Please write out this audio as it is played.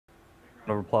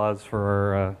Round of applause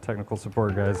for our technical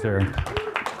support guys here.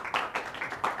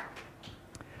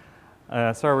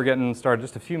 Sorry we're getting started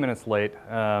just a few minutes late,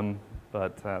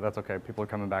 but that's okay. People are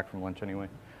coming back from lunch anyway.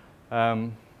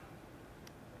 Linux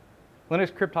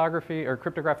cryptography or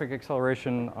cryptographic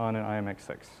acceleration on an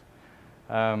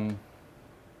i.MX6.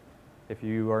 If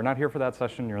you are not here for that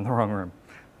session, you're in the wrong room.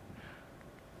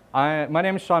 My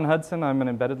name is Sean Hudson. I'm an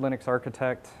embedded Linux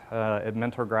architect at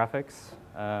Mentor Graphics.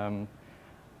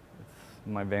 It's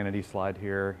my vanity slide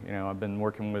here. You know, I've been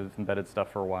working with embedded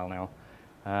stuff for a while now.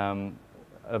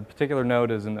 A particular note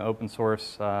is in the open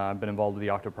source. I've been involved with the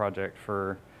Yocto Project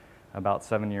for about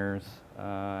 7 years,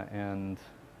 and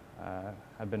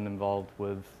I've been involved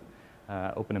with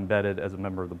OpenEmbedded as a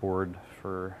member of the board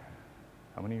for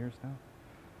how many years now?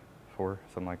 4,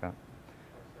 something like that.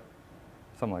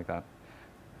 Something like that.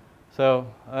 So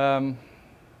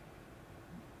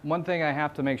one thing I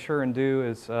have to make sure and do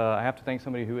is I have to thank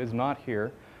somebody who is not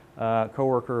here, a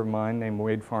coworker of mine named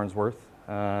Wade Farnsworth.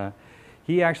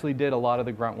 He actually did a lot of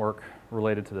the grunt work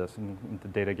related to this and the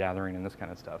data gathering and this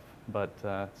kind of stuff. But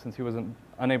since he wasn't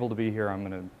unable to be here, I'm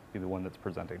going to be the one that's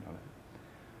presenting on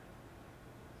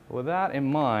it. With that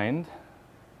in mind,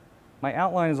 my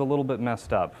outline is a little bit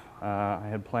messed up. I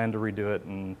had planned to redo it,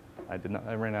 and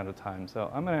I ran out of time. So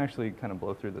I'm going to actually kind of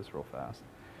blow through this real fast.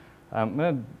 I'm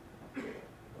going to,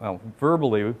 well,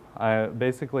 verbally, I'm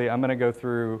going to go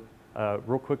through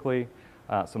real quickly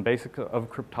some basics of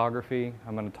cryptography.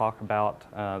 I'm going to talk about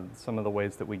some of the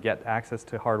ways that we get access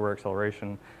to hardware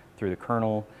acceleration through the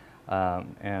kernel,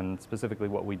 and specifically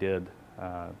what we did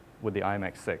with the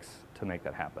i.MX6 to make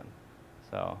that happen.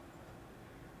 So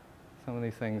some of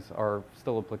these things are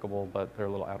still applicable, but they're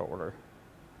a little out of order.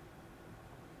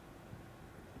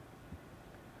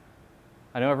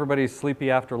 I know everybody's sleepy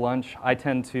after lunch. I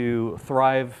tend to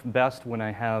thrive best when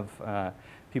I have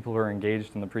people who are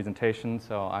engaged in the presentation,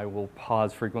 so I will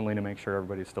pause frequently to make sure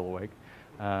everybody's still awake.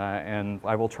 And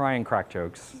I will try and crack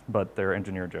jokes, but they're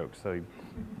engineer jokes, so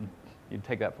you'd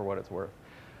take that for what it's worth.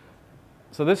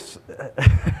 So this,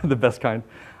 the best kind.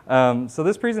 So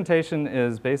this presentation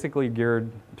is basically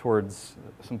geared towards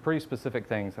some pretty specific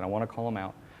things, and I want to call them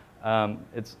out.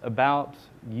 It's about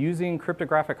using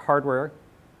cryptographic hardware,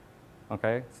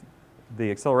 okay,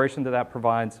 the acceleration that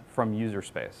provides from user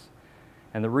space.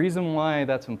 And the reason why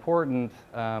that's important,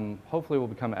 hopefully will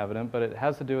become evident, but it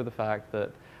has to do with the fact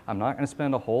that I'm not going to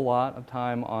spend a whole lot of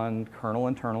time on kernel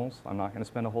internals. I'm not going to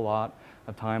spend a whole lot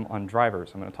of time on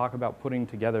drivers. I'm going to talk about putting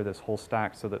together this whole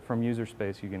stack so that from user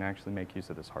space you can actually make use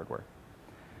of this hardware.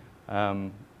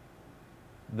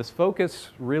 This focus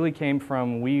really came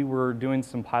from, we were doing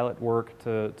some pilot work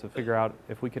to figure out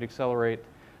if we could accelerate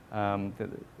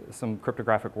some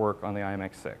cryptographic work on the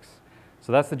i.MX6.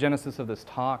 So that's the genesis of this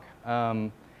talk.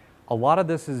 A lot of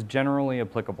this is generally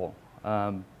applicable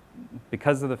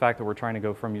because of the fact that we're trying to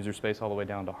go from user space all the way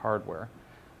down to hardware.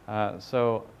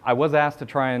 So I was asked to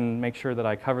try and make sure that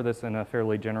I cover this in a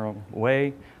fairly general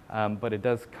way, but it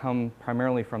does come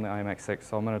primarily from the i.MX6,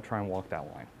 so I'm going to try and walk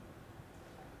that line.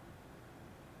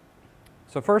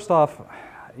 So first off,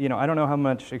 you know, I don't know how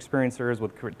much experience there is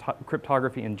with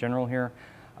cryptography in general here.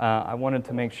 I wanted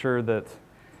to make sure that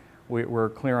we're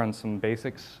clear on some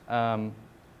basics.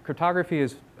 Cryptography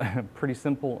is pretty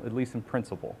simple, at least in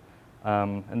principle.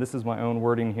 And this is my own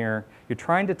wording here. You're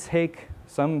trying to take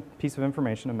some piece of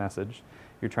information, a message.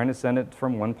 You're trying to send it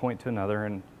from one point to another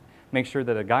and make sure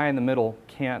that a guy in the middle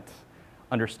can't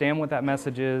understand what that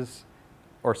message is,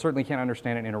 or certainly can't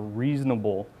understand it in a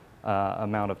reasonable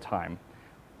amount of time.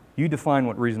 You define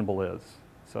what reasonable is.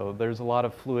 So there's a lot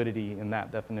of fluidity in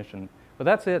that definition. But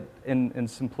that's it in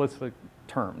simplistic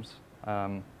terms.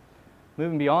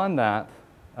 Moving beyond that,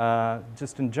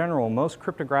 just in general, most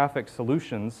cryptographic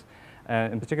solutions,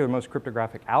 in particular most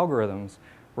cryptographic algorithms,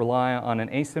 rely on an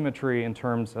asymmetry in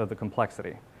terms of the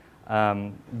complexity.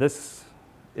 This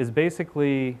is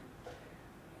basically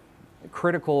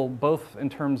critical both in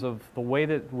terms of the way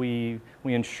that we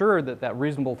ensure that that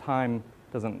reasonable time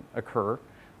doesn't occur,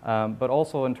 but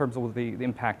also in terms of what the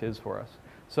impact is for us.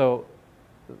 So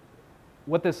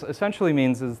what this essentially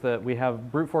means is that we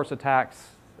have brute force attacks.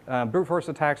 Brute force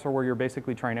attacks are where you're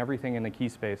basically trying everything in the key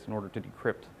space in order to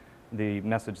decrypt the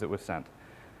message that was sent.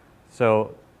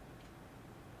 So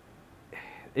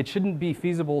it shouldn't be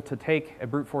feasible to take a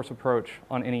brute force approach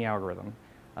on any algorithm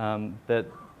that,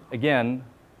 again,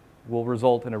 will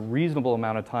result in a reasonable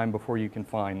amount of time before you can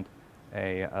find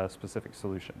a specific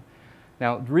solution.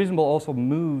 Now, reasonable also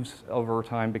moves over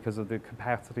time because of the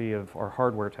capacity of our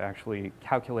hardware to actually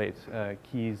calculate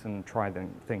keys and try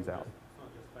things out.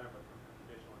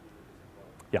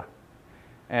 Yeah.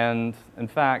 And in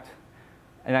fact,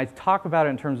 And I talk about it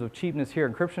in terms of cheapness here.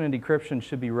 Encryption and decryption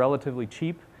should be relatively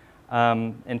cheap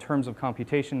in terms of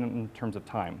computation and in terms of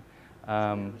time.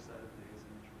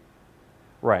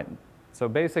 Right. So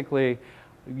basically,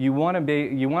 you want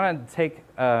to take,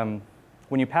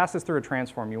 when you pass this through a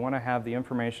transform, you want to have the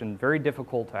information very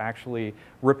difficult to actually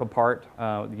rip apart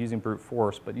using brute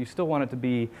force, but you still want it to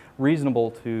be reasonable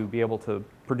to be able to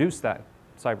produce that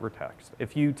ciphertext.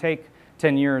 If you take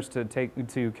 10 years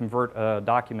to convert a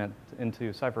document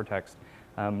into ciphertext,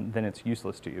 then it's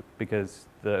useless to you because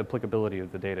the applicability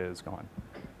of the data is gone.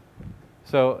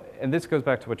 So, and this goes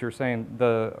back to what you were saying,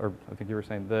 or I think you were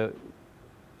saying,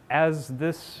 as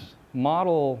this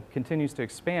model continues to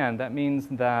expand, that means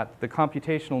that the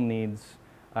computational needs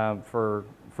for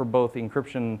both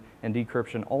encryption and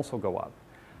decryption also go up.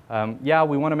 Yeah,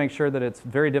 we want to make sure that it's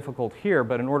very difficult here,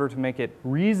 but in order to make it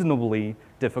reasonably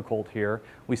difficult here,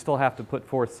 we still have to put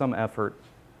forth some effort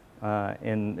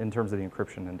in terms of the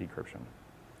encryption and decryption.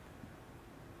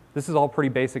 This is all pretty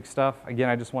basic stuff. Again,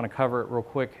 I just want to cover it real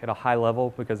quick at a high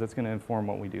level because it's going to inform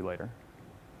what we do later.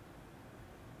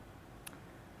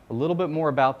 A little bit more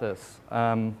about this.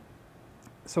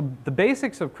 So the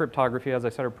basics of cryptography, as I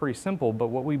said, are pretty simple, but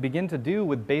what we begin to do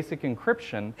with basic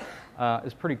encryption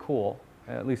is pretty cool,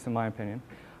 at least in my opinion.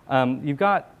 You've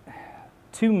got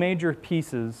two major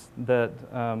pieces that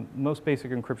most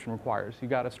basic encryption requires.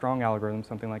 You've got a strong algorithm,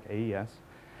 something like AES,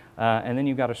 and then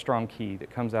you've got a strong key that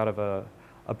comes out of a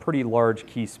pretty large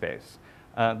key space.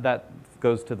 That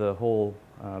goes to the whole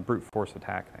brute force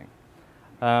attack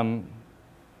thing.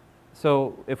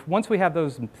 So once we have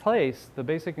those in place, the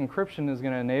basic encryption is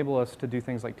going to enable us to do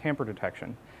things like tamper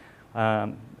detection.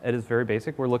 It is very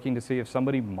basic. We're looking to see if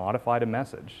somebody modified a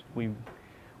message. We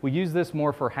use this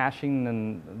more for hashing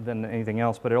than anything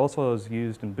else, but it also is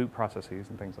used in boot processes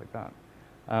and things like that.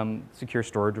 Secure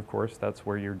storage, of course, that's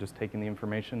where you're just taking the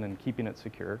information and keeping it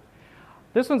secure.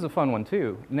 This one's a fun one,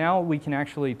 too. Now we can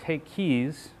actually take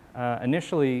keys.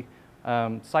 Initially,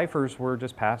 ciphers were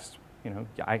just passed,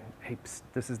 hey, psst,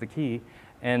 this is the key,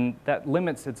 and that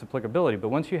limits its applicability. But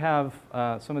once you have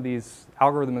some of these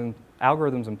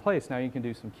algorithms in place, now you can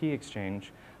do some key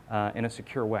exchange in a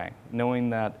secure way, knowing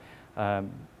that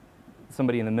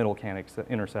somebody in the middle can't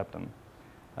intercept them.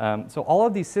 So all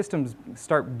of these systems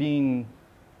start being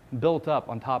built up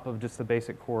on top of just the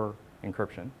basic core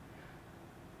encryption.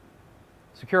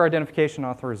 Secure identification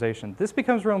authorization. This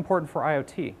becomes real important for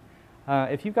IoT.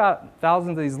 If you've got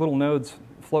thousands of these little nodes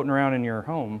floating around in your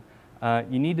home,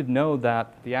 you need to know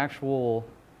that the actual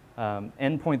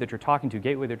endpoint that you're talking to,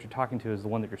 gateway that you're talking to, is the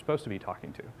one that you're supposed to be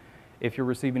talking to. If you're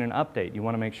receiving an update, you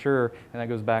want to make sure, and that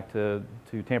goes back to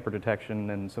tamper detection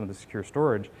and some of the secure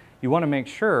storage, you want to make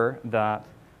sure that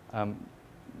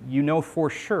you know for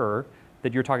sure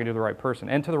that you're talking to the right person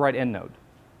and to the right end node.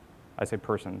 I say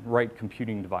person, right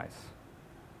computing device.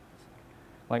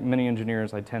 Like many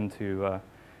engineers, I tend to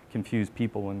confuse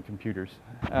people and computers.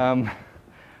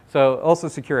 So also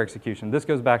secure execution. This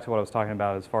goes back to what I was talking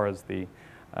about as far as the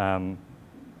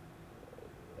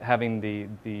having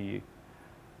the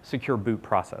secure boot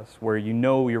process, where you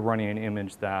know you're running an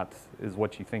image that is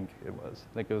what you think it was.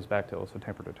 That goes back to also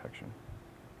tamper detection.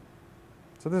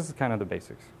 So this is kind of the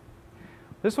basics.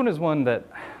 This one is one that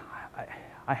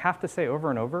I have to say over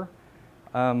and over.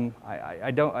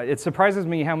 It surprises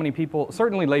me how many people,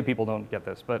 certainly lay people don't get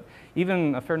this, but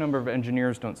even a fair number of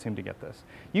engineers don't seem to get this.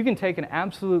 You can take an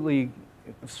absolutely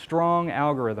strong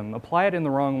algorithm, apply it in the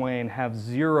wrong way, and have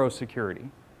zero security.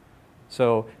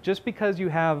 So just because you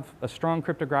have a strong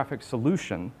cryptographic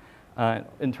solution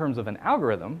in terms of an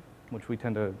algorithm, which we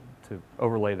tend to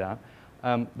overlay that,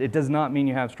 it does not mean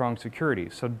you have strong security.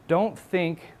 So don't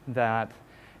think that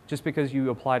just because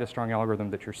you applied a strong algorithm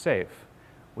that you're safe.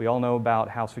 We all know about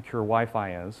how secure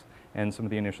Wi-Fi is and some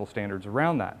of the initial standards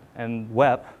around that. And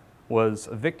WEP was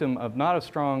a victim of not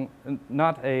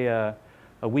a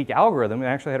weak algorithm. It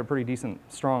actually had a pretty decent,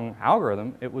 strong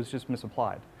algorithm. It was just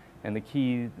misapplied. And the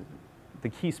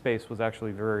key space was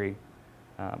actually very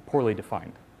poorly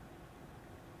defined.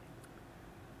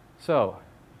 So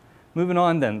moving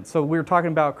on then. So we were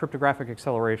talking about cryptographic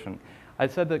acceleration. I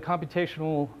said that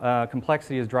computational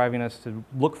complexity is driving us to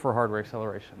look for hardware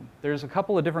acceleration. There's a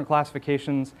couple of different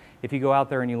classifications. If you go out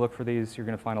there and you look for these, you're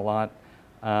going to find a lot.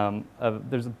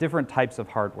 There's different types of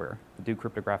hardware that do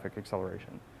cryptographic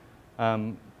acceleration.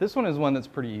 This one is one that's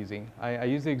pretty easy. I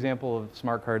use the example of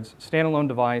smart cards. Standalone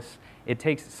device. It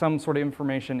takes some sort of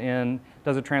information in,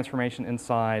 does a transformation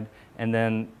inside, and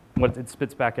then what it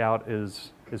spits back out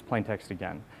is plain text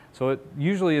again. So it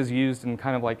usually is used in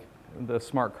kind of like the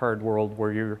smart card world,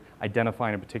 where you're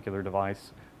identifying a particular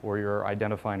device, or you're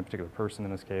identifying a particular person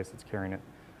in this case that's carrying it.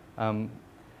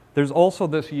 There's also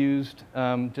this used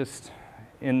just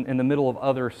in the middle of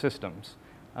other systems.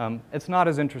 It's not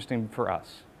as interesting for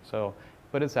us,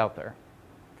 but it's out there.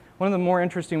 One of the more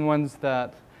interesting ones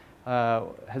that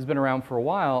has been around for a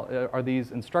while are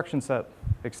these instruction set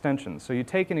extensions. So you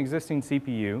take an existing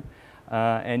CPU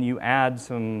and you add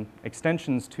some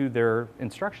extensions to their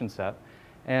instruction set,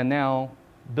 and now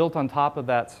built on top of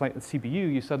that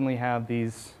CPU, you suddenly have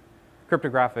these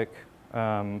cryptographic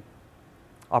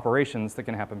operations that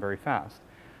can happen very fast.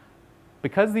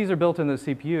 Because these are built into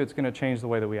the CPU, it's going to change the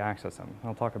way that we access them.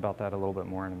 I'll talk about that a little bit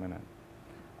more in a minute.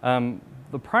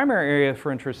 The primary area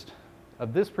for interest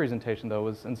of this presentation, though,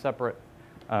 was in separate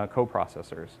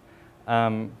coprocessors.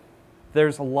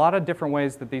 There's a lot of different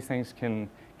ways that these things can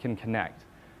connect.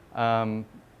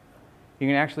 You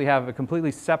can actually have a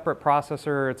completely separate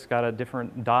processor. It's got a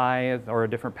different die or a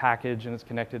different package, and it's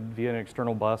connected via an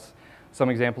external bus. Some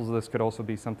examples of this could also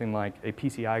be something like a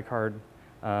PCI card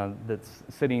that's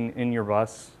sitting in your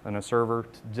bus and a server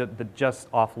that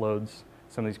just offloads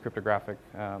some of these cryptographic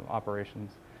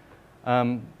operations.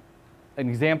 An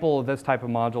example of this type of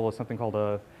module is something called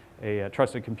a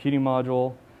trusted computing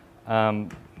module.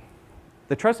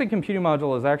 The trusted computing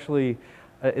module is actually,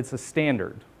 it's a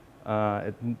standard.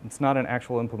 It's not an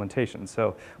actual implementation.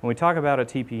 So when we talk about a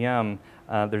TPM,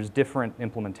 there's different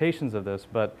implementations of this,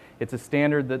 but it's a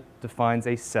standard that defines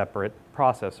a separate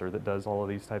processor that does all of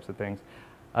these types of things.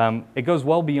 It goes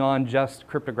well beyond just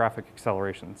cryptographic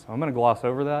acceleration. So I'm going to gloss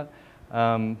over that,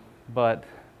 but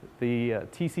the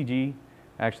TCG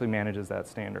actually manages that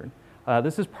standard.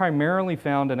 This is primarily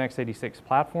found in x86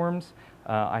 platforms.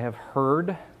 I have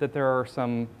heard that there are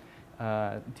some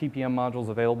TPM modules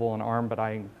available on ARM, but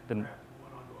I didn't.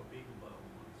 Went onto a Beagle button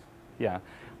once. Yeah.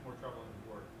 More trouble than the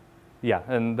board. Yeah,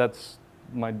 and that's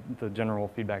the general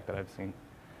feedback that I've seen.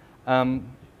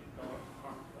 ARM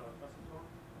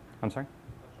I'm sorry?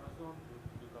 trust zone?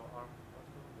 You go ARM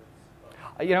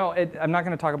trust zone? You know, I'm not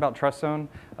going to talk about trust zone.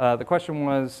 The question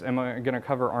was, am I going to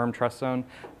cover ARM trust zone?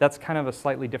 That's kind of a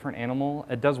slightly different animal.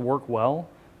 It does work well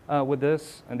with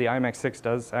this, and the i.MX6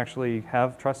 does actually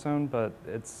have trust zone, but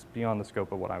it's beyond the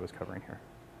scope of what I was covering here.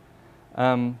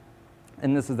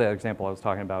 And this is the example I was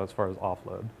talking about as far as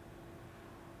offload.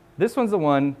 This one's the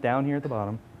one down here at the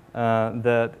bottom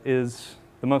that is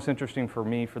the most interesting for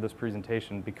me for this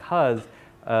presentation because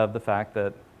of the fact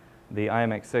that the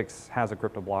i.MX6 has a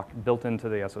crypto block built into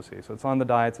the SoC. So it's on the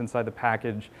die, it's inside the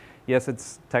package. Yes,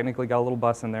 it's technically got a little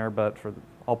bus in there, but for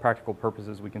all practical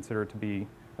purposes, we consider it to be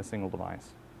a single device.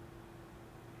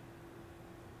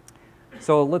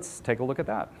 So let's take a look at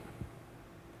that.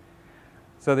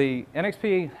 So the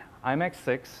NXP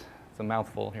i.MX6, it's a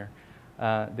mouthful here.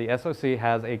 The SoC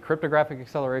has a cryptographic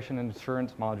acceleration and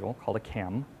assurance module called a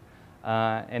CAAM,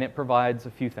 and it provides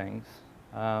a few things.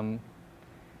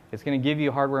 It's going to give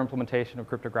you hardware implementation of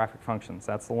cryptographic functions.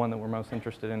 That's the one that we're most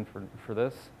interested in for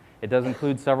this. It does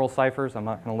include several ciphers. I'm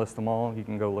not going to list them all. You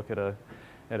can go look at a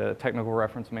technical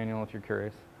reference manual if you're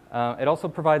curious. It also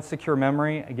provides secure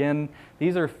memory. Again,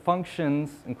 these are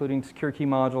functions, including secure key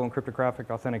module and cryptographic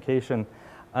authentication.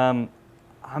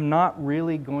 I'm not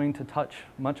really going to touch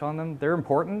much on them. They're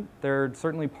important. They're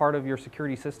certainly part of your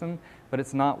security system, but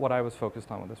it's not what I was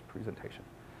focused on with this presentation.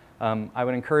 I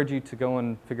would encourage you to go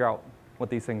and figure out what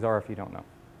these things are if you don't know.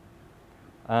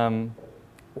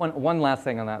 One last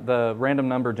thing on that, the random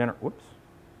number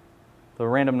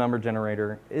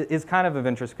generator is kind of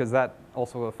interest because that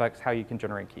also affects how you can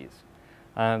generate keys.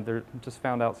 They just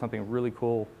found out something really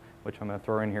cool, which I'm going to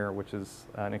throw in here, which is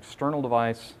an external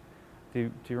device. Do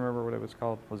you remember what it was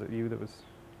called? Was it you that was?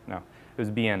 No, it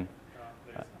was BN.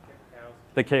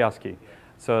 The chaos key. Yeah.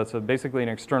 So it's basically an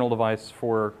external device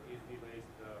for.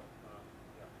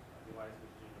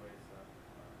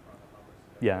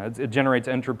 Yeah, it generates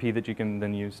entropy that you can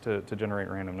then use to generate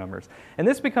random numbers. And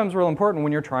this becomes real important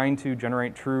when you're trying to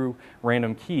generate true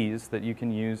random keys that you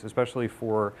can use, especially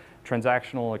for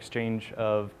transactional exchange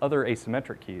of other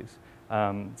asymmetric keys.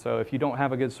 So if you don't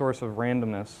have a good source of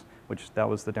randomness, which that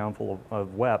was the downfall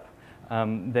of WEP,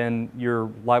 then you're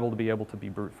liable to be able to be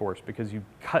brute force because you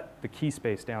cut the key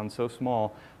space down so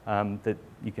small that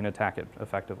you can attack it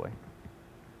effectively.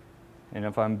 And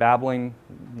if I'm babbling,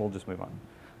 we'll just move on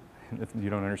if you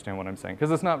don't understand what I'm saying,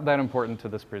 because it's not that important to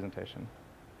this presentation.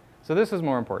 So this is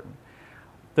more important.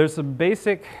 There's some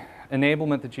basic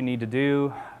enablement that you need to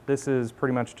do. This is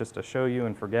pretty much just a show you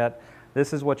and forget.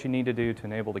 This is what you need to do to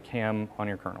enable the CAAM on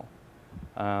your kernel.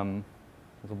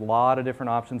 There's a lot of different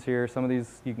options here. Some of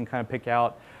these you can kind of pick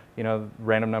out, you know,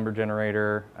 random number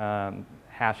generator,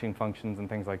 hashing functions and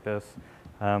things like this.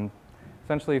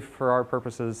 Essentially, for our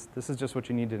purposes, this is just what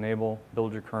you need to enable,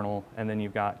 build your kernel, and then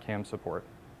you've got CAAM support.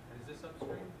 Is this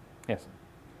upstream? Yes.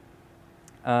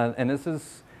 And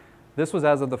this was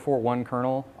as of the 4.1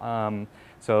 kernel.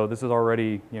 So this is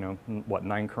already, you know, what,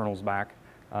 9 kernels back.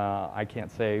 I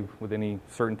can't say with any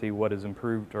certainty what has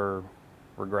improved or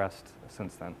regressed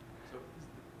since then. So is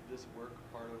this work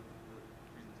part of the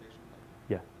presentation?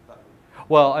 Yeah.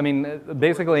 Well, I mean,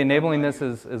 basically enabling this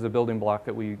is a building block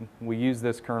that we use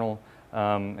this kernel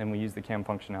and we use the CAAM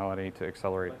functionality to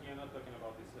accelerate. But you're not talking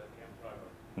about this CAAM driver?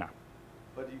 No.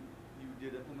 But you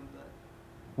did implement that?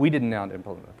 We did not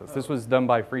implement this. This was done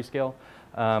by Freescale.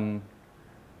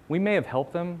 We may have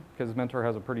helped them because Mentor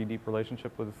has a pretty deep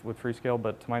relationship with Freescale,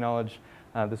 but to my knowledge,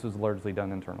 this was largely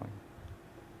done internally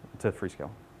to Freescale.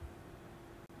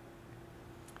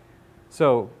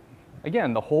 So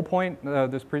again, the whole point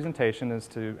of this presentation is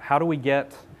to how do we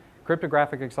get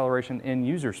cryptographic acceleration in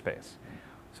user space?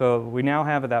 So we now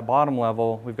have at that bottom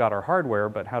level, we've got our hardware,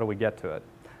 but how do we get to it?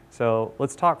 So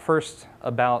let's talk first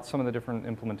about some of the different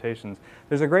implementations.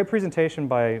 There's a great presentation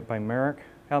by Merrick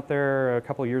out there a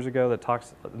couple of years ago that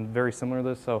talks very similar to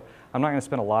this, so I'm not going to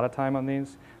spend a lot of time on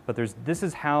these, but this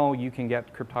is how you can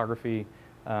get cryptography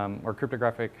or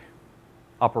cryptographic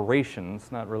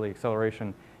operations, not really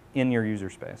acceleration, in your user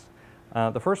space.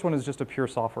 The first one is just a pure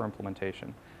software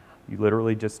implementation. You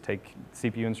literally just take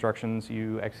CPU instructions,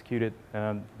 you execute it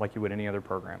like you would any other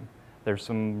program. There's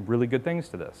some really good things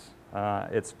to this.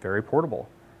 It's very portable,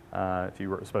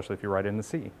 especially if you write it in the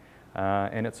C.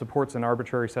 And it supports an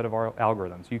arbitrary set of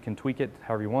algorithms. You can tweak it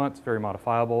however you want. It's very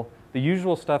modifiable. The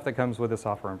usual stuff that comes with a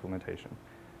software implementation.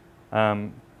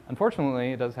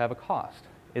 Unfortunately, it does have a cost.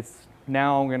 It's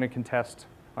now going to contest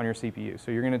on your CPU.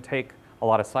 So you're going to take a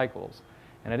lot of cycles.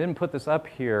 And I didn't put this up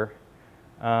here,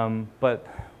 but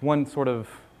one sort of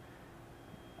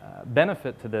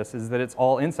benefit to this is that it's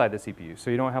all inside the CPU. So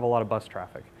you don't have a lot of bus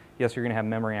traffic. Yes, you're going to have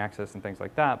memory access and things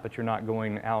like that, but you're not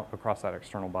going out across that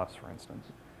external bus, for instance.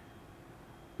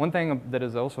 One thing that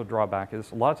is also a drawback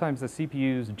is a lot of times the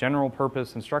CPU's general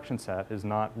purpose instruction set is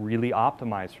not really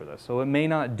optimized for this. So it may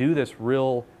not do this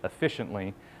real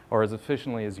efficiently or as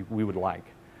efficiently as we would like.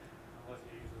 Unless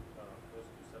you use those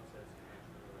two subsets you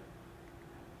mentioned earlier.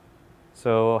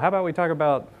 So how about we talk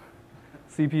about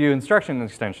CPU instruction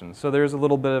extensions? So there's a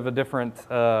little bit of a different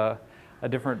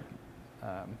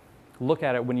look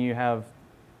at it when you have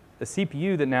a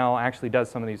CPU that now actually does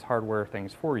some of these hardware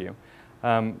things for you.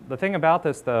 The thing about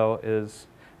this, though, is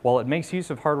while it makes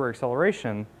use of hardware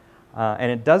acceleration,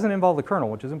 and it doesn't involve the kernel,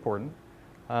 which is important,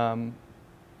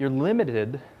 you're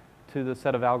limited to the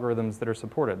set of algorithms that are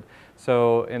supported.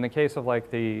 So in the case of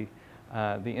like the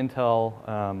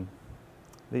Intel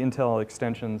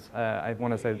extensions, I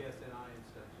want to say,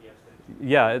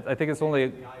 yeah, I think it's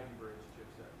only.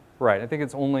 Right, I think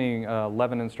it's only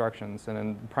 11 instructions, and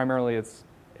then primarily it's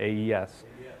AES.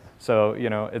 So,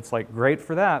 you know, it's like great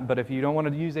for that, but if you don't want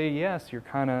to use AES, you're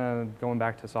kind of going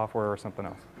back to software or something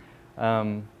else. Do you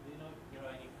know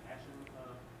any hashing?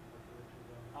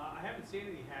 I haven't seen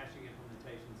any hashing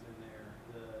implementations in there.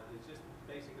 It's just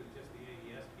basically just the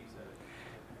AES piece of it.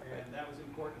 And that was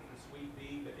important for Suite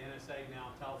B, but NSA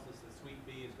now tells us that Suite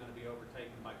B is going to be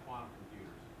overtaken by quantum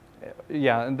computers.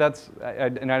 Yeah, and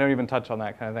and I don't even touch on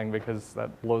that kind of thing because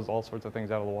that blows all sorts of things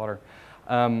out of the water.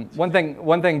 One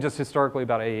thing just historically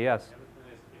about AES.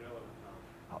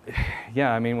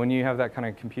 Yeah, I mean, when you have that kind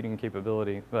of computing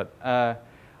capability. But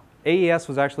AES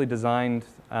was actually designed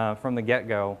from the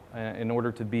get-go in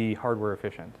order to be hardware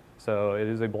efficient. So it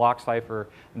is a block cipher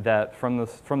that from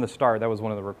the start, that was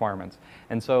one of the requirements.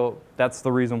 And so that's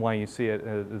the reason why you see it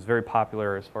is very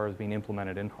popular as far as being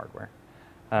implemented in hardware.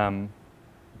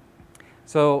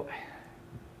 So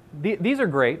these are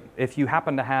great if you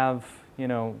happen to have, you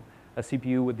know, a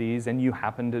CPU with these and you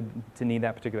happen to need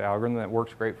that particular algorithm that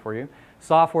works great for you.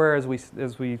 Software, as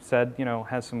we said, you know,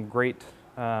 has some great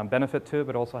benefit to it,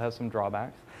 but also has some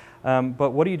drawbacks.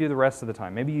 But what do you do the rest of the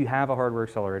time? Maybe you have a hardware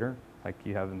accelerator, like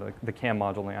you have the CAAM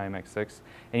module in the i.MX6,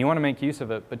 and you want to make use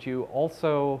of it, but you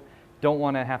also don't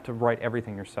want to have to write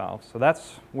everything yourself. So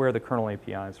that's where the kernel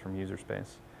APIs from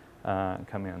userspace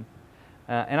come in.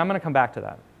 And I'm going to come back to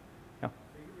that. Yeah. Are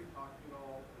you going to be talking at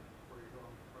all before you go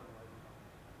on the front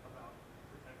about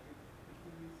protecting the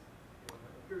keys? You know,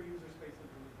 a pure user space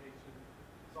implementation,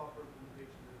 software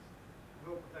implementation is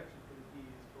no protection for the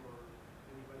keys for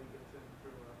anybody who gets in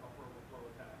through a buffer overflow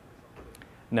attack or something.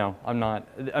 No, I'm not.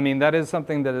 I mean, that is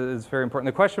something that is very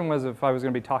important. The question was if I was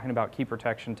going to be talking about key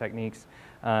protection techniques,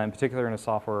 in particular in a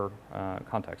software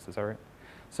context. Is that right?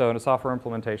 So in a software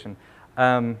implementation.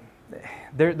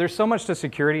 There's so much to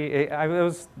security. I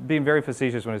was being very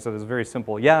facetious when I said it's very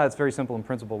simple. Yeah, it's very simple in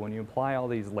principle. When you apply all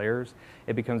these layers,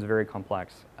 it becomes very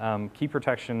complex. Key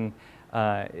protection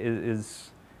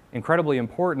is incredibly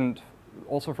important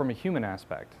also from a human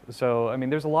aspect. So, I mean,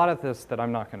 there's a lot of this that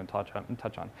I'm not going to touch on.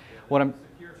 Yeah, What I'm,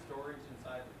 secure storage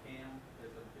inside the CAAM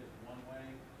is one way.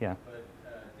 yeah. But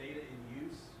data in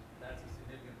use, that's a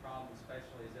significant problem,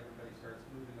 especially as everybody starts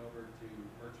moving over to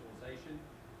virtualization,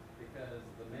 because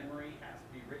the memory has to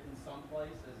be written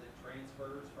someplace as it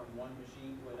transfers from one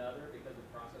machine to another because of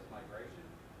process migration.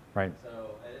 Right.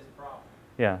 So that is a problem.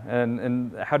 Yeah,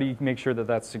 and how do you make sure that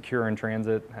that's secure in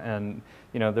transit? And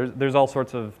you know, there's all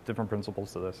sorts of different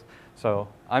principles to this. So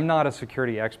I'm not a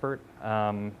security expert,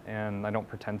 and I don't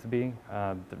pretend to be.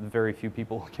 Very few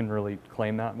people can really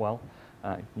claim that well.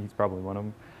 He's probably one of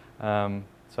them.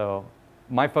 So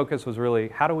my focus was really,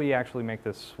 how do we actually make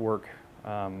this work?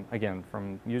 Again,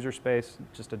 from user space,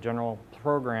 just a general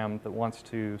program that wants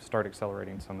to start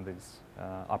accelerating some of these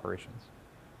operations.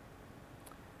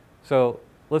 So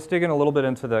let's dig in a little bit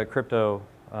into the crypto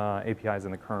APIs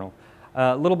in the kernel.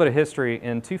 A little bit of history.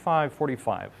 In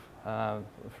 2.5.45,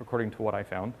 according to what I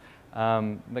found,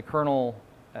 the kernel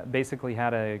basically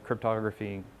had a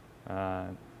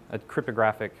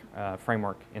cryptographic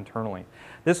framework internally.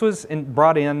 This was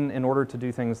brought in order to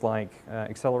do things like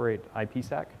accelerate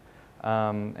IPsec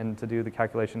and to do the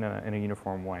calculation in a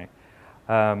uniform way.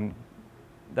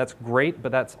 That's great,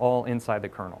 but that's all inside the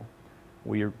kernel.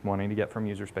 We're wanting to get from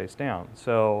user space down.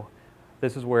 So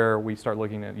this is where we start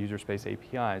looking at user space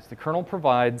APIs. The kernel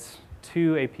provides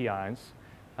two APIs.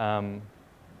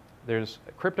 There's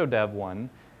CryptoDev one,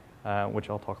 which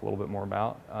I'll talk a little bit more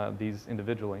about, these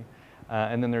individually.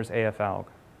 And then there's AFAlg.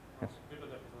 Yes?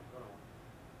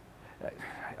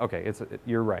 Okay,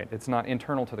 you're right. It's not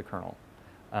internal to the kernel,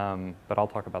 but I'll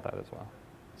talk about that as well.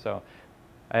 So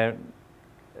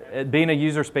being a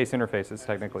user space interface is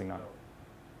technically not.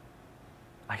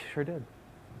 I sure did.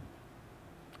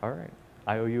 All right,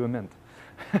 I owe you a mint.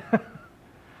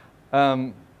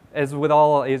 As with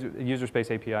all user space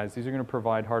APIs, these are going to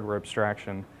provide hardware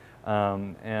abstraction,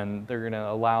 and they're going to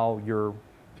allow your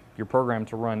program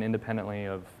to run independently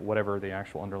of whatever the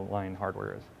actual underlying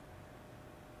hardware is.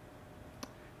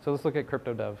 So let's look at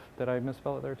CryptoDev. Did I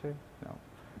misspell it there too? No.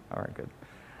 All right,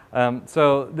 good.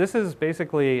 So this is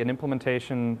basically an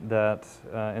implementation that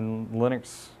in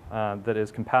Linux that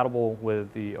is compatible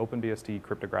with the OpenBSD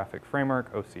cryptographic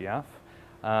framework, OCF.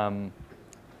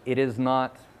 It is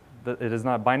not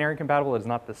binary compatible. It is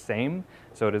not the same.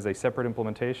 So it is a separate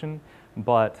implementation,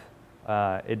 but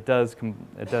it does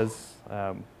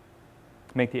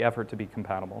make the effort to be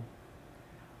compatible.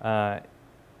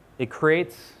 It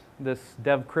creates this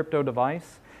dev crypto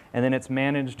device, and then it's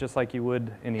managed just like you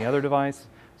would any other device.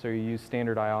 So you use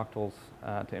standard ioctls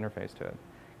to interface to it.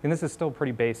 And this is still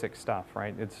pretty basic stuff,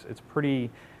 right? It's pretty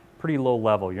low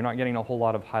level. You're not getting a whole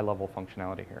lot of high level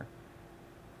functionality here.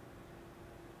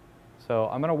 So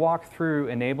I'm going to walk through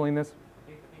enabling this.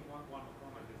 I think one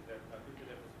comment is that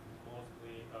CryptoDev is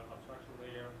mostly abstraction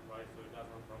layer, right? So it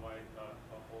doesn't provide a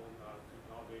whole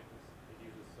technology. It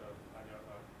uses either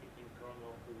a picking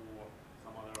kernel or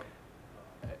some other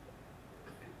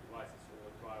devices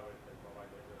or drivers that provide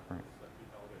the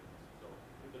algorithms. So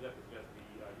CryptoDev is just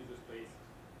the user space.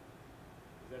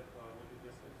 Is that what you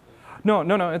just said? No,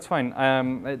 it's fine.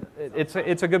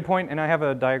 It's a good point, and I have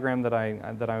a diagram that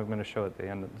I'm going to show at the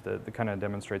end that kind of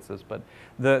demonstrates this. But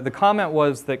the comment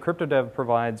was that CryptoDev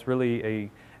provides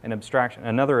really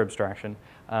another abstraction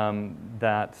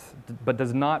but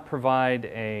does not provide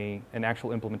an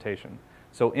actual implementation.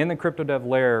 So in the CryptoDev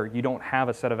layer, you don't have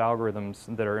a set of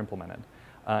algorithms that are implemented.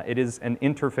 It is an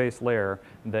interface layer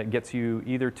that gets you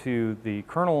either to the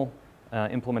kernel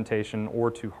implementation or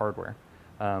to hardware.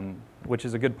 Which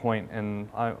is a good point, and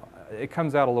it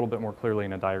comes out a little bit more clearly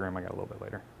in a diagram I got a little bit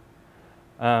later.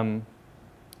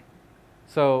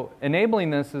 So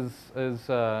enabling this is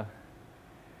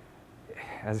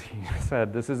as he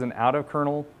said, this is an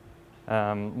out-of-kernel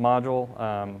module.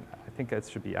 I think it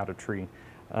should be out-of-tree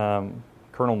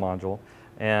kernel module,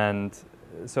 and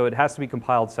so it has to be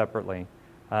compiled separately.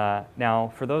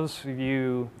 Now, for those of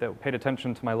you that paid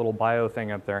attention to my little bio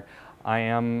thing up there, I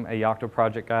am a Yocto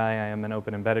Project guy, I am an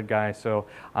OpenEmbedded guy, so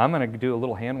I'm going to do a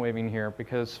little hand waving here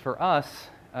because for us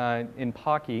in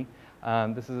Pocky,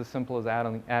 this is as simple as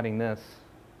adding this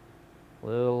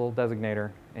little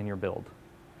designator in your build.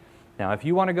 Now, if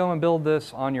you want to go and build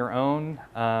this on your own,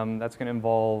 that's going to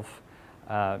involve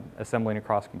assembling a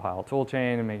cross-compile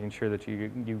toolchain and making sure that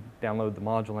you download the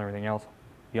module and everything else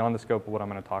beyond the scope of what I'm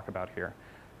going to talk about here.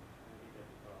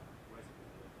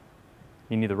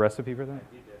 You need the recipe for that?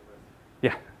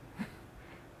 Yeah.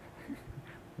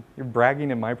 You're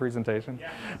bragging in my presentation?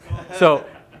 Yeah. So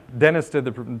Dennis did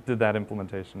that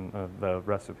implementation of the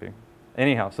recipe.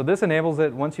 Anyhow, so this enables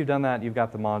it. Once you've done that, you've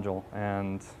got the module,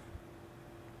 and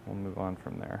we'll move on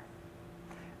from there.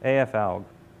 AFALG,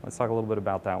 let's talk a little bit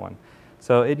about that one.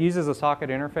 So it uses a socket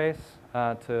interface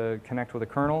to connect with a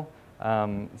kernel.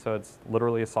 So it's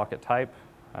literally a socket type.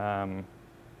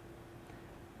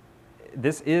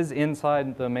 This is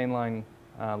inside the mainline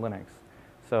Linux.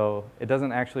 So it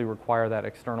doesn't actually require that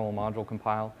external module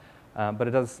compile, but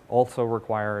it does also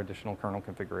require additional kernel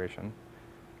configuration.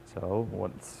 So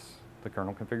what's the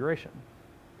kernel configuration?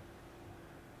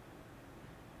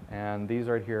 And these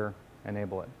right here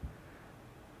enable it.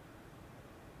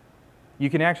 You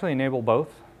can actually enable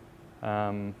both.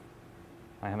 I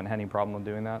haven't had any problem with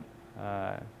doing that,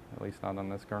 at least not on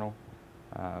this kernel.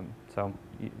 So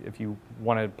if you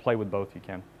want to play with both, you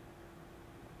can.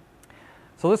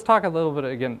 So let's talk a little bit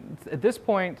again. At this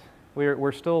point,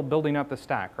 we're still building up the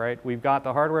stack, right? We've got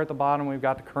the hardware at the bottom, we've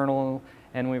got the kernel,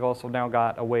 and we've also now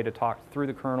got a way to talk through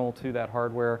the kernel to that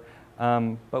hardware.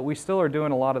 But we still are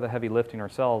doing a lot of the heavy lifting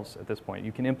ourselves at this point.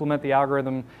 You can implement the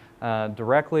algorithm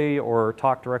directly or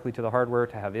talk directly to the hardware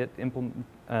to have it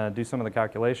do some of the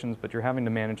calculations, but you're having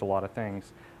to manage a lot of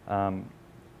things.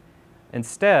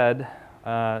 Instead,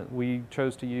 we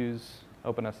chose to use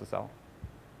OpenSSL.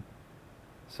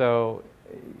 So,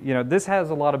 this has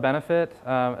a lot of benefit,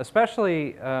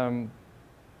 especially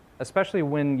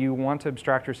when you want to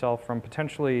abstract yourself from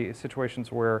potentially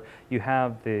situations where you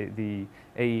have the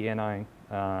AENI,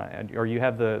 or you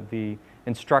have the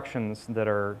instructions that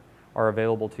are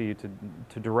available to you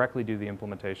to directly do the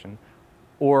implementation,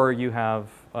 or you have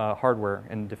hardware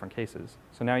in different cases.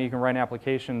 So now you can write an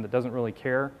application that doesn't really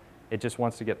care. It just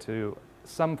wants to get to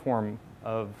some form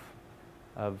of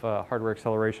hardware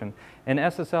acceleration. And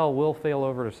SSL will fail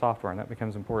over to software, and that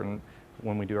becomes important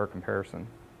when we do our comparison.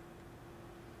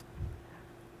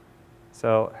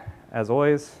 So, as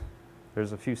always,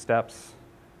 there's a few steps,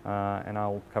 and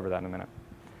I'll cover that in a minute.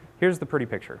 Here's the pretty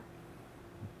picture.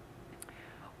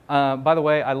 By the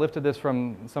way, I lifted this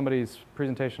from somebody's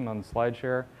presentation on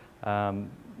SlideShare.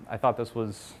 I thought this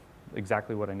was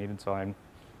exactly what I needed, so I'm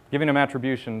giving them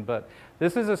attribution. But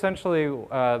this is essentially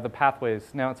the pathways.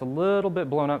 Now, it's a little bit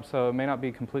blown up, so it may not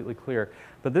be completely clear.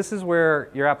 But this is where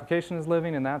your application is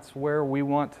living, and that's where we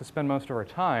want to spend most of our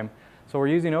time. So we're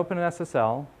using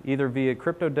OpenSSL, either via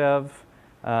CryptoDev,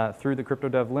 through the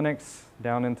CryptoDev Linux,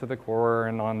 down into the core,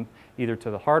 and on either to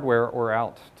the hardware or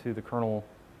out to the kernel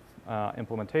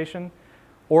implementation.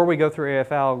 Or we go through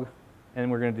AFALG, and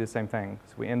we're going to do the same thing.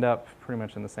 So we end up pretty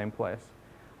much in the same place.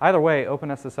 Either way,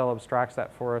 OpenSSL abstracts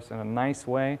that for us in a nice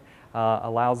way,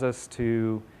 allows us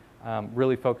to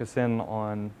really focus in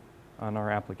on our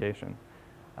application.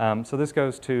 So this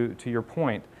goes to your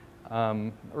point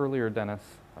earlier, Dennis.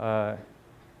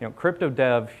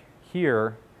 CryptoDev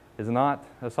here is not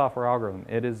a software algorithm.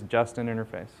 It is just an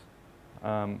interface.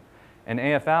 And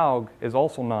AFALG is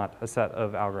also not a set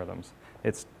of algorithms.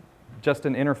 It's just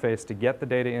an interface to get the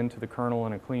data into the kernel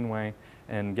in a clean way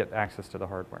and get access to the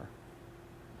hardware.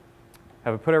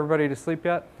 Have I put everybody to sleep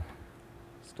yet?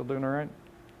 Still doing all right?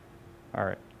 All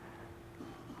right.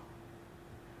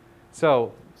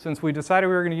 So, since we decided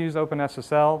we were going to use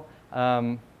OpenSSL,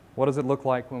 what does it look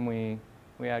like when we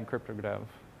add CryptoDev?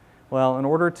 Well, in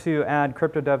order to add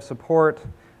CryptoDev support,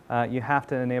 you have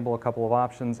to enable a couple of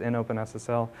options in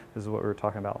OpenSSL. This is what we were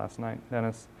talking about last night,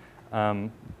 Dennis.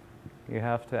 You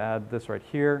have to add this right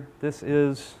here. This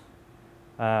is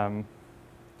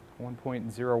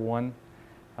 1.01.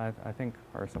 I think,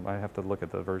 or some, I have to look at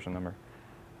the version number.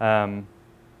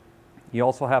 You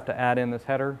also have to add in this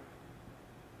header.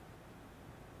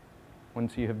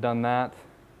 Once you have done that,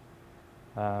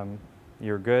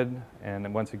 you're good. And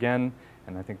then once again,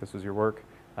 and I think this was your work,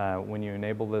 when you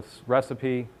enable this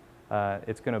recipe,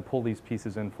 it's going to pull these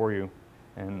pieces in for you,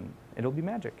 and it'll be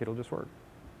magic. It'll just work.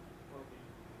 Well, the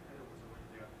header was already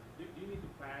there. Do you need to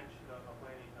patch,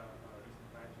 apply any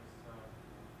recent patches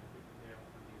there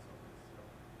on these opens?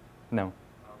 No.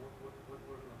 What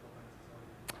version of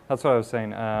OpenSSL? That's what I was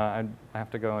saying. I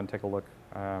have to go and take a look.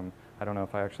 I don't know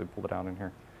if I actually pulled it out in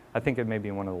here. I think it may be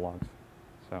in one of the logs.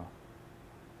 So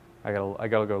I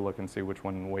gotta go look and see which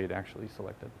one Wade actually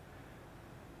selected.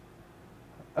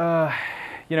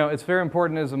 It's very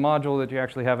important as a module that you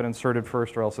actually have it inserted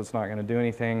first, or else it's not going to do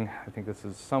anything. I think this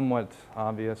is somewhat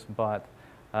obvious, but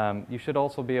you should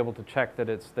also be able to check that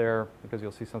it's there, because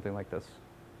you'll see something like this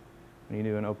when you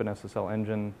do an OpenSSL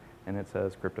engine and it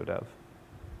says CryptoDev.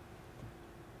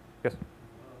 Yes? Is this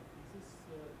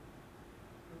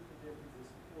CryptoDev is a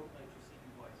support I2C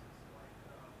devices, like for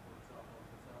example, if it's not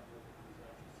with I2C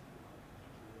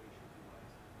integration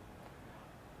device?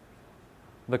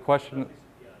 The question.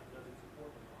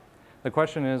 The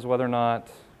question is whether or not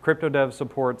CryptoDev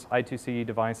supports I2C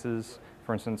devices,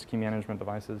 for instance, key management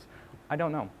devices. I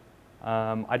don't know.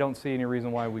 I don't see any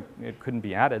reason why it couldn't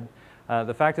be added.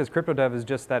 The fact is CryptoDev is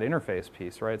just that interface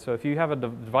piece, right? So if you have a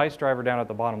device driver down at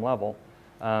the bottom level,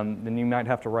 then you might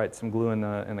have to write some glue in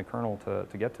the kernel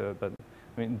to get to it. But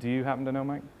I mean, do you happen to know,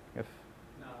 Mike? No,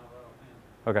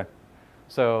 well, Okay.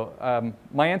 So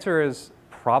my answer is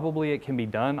probably it can be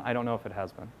done. I don't know if it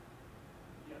has been.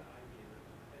 Yeah, I mean,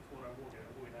 that's what I work at.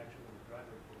 I work actually with driver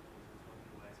protocols. It's one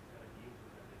device is going to be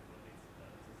implemented,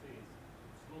 but it's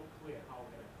not clear how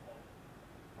they're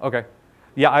called. Okay.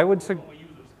 Yeah, I would say. From a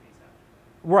user space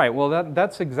happening. Right. Well,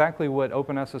 that's exactly what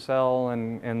OpenSSL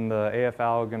and the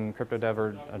AFALG and CryptoDev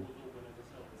are.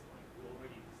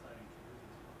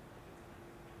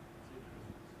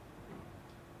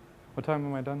 What time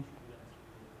am I done?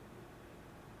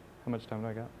 How much time do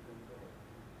I got?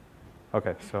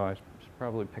 Okay, so I should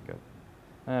probably pick it.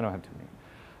 I don't have too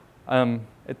many.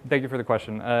 Thank you for the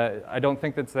question. I don't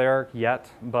think that's there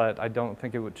yet, but I don't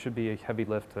think it should be a heavy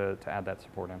lift to add that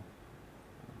support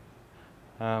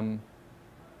in.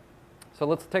 So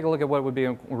let's take a look at what would be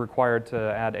required to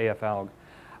add AFALG.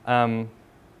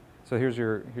 So here's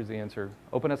the answer.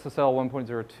 OpenSSL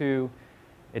 1.02,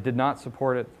 it did not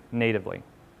support it natively.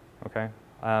 Okay.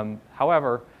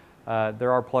 However,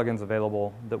 there are plugins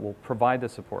available that will provide the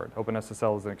support.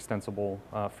 OpenSSL is an extensible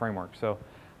framework. So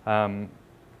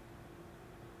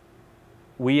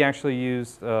we actually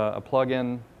used a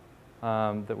plugin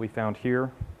that we found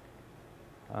here.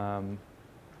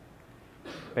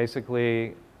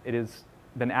 Basically, it has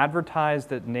been advertised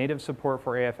that native support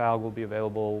for AFALG will be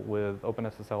available with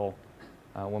OpenSSL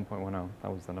 1.10.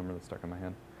 That was the number that stuck in my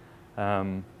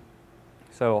head.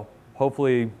 So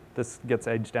hopefully this gets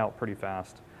edged out pretty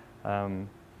fast.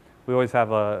 We always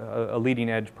have a leading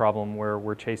edge problem where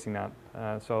we're chasing that.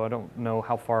 So I don't know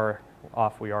how far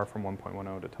off we are from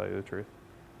 1.10 to tell you the truth.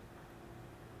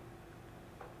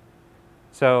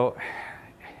 So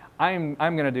I'm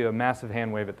going to do a massive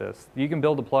hand wave at this. You can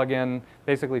build a plugin,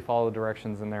 basically follow the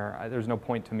directions in there. There's no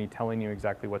point to me telling you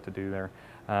exactly what to do there.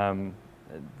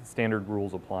 Standard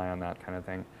rules apply on that kind of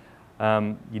thing.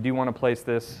 You do want to place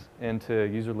this into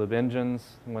user-lib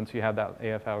engines once you have that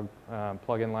AFALG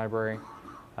plugin library.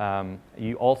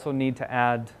 You also need to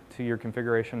add to your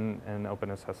configuration in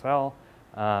OpenSSL.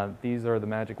 These are the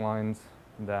magic lines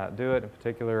that do it, in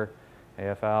particular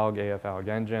AFALG, AFALG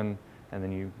engine, and then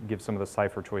you give some of the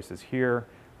cipher choices here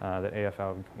that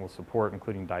AFALG will support,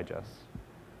 including digests.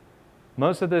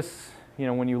 Most of this,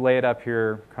 when you lay it up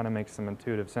here, kind of makes some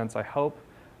intuitive sense, I hope.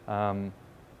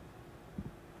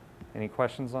 Any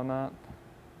questions on that?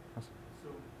 So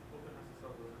OpenSSL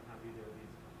doesn't have either of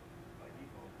these by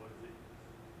default. What is it?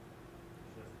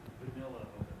 Just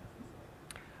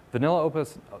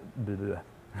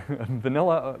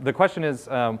vanilla The question is,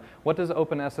 what does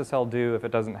OpenSSL do if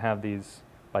it doesn't have these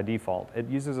by default? It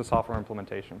uses a software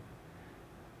implementation.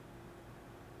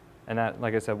 And that,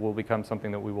 like I said, will become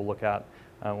something that we will look at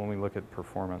when we look at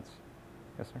performance.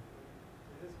 Yes, sir?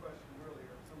 His question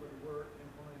earlier, if somebody were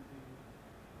implementing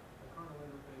a kernel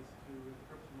interface to an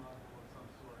encryption module of some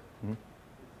sort, is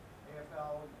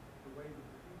AFALG the way of the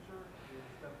future? Is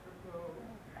that crypto?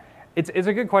 It's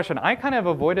a good question. I kind of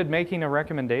avoided making a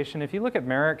recommendation. If you look at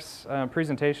Merrick's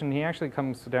presentation, he actually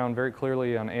comes down very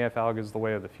clearly on AFALG as the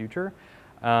way of the future.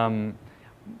 I'll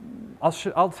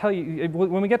tell you,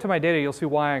 when we get to my data, you'll see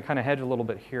why I kind of hedge a little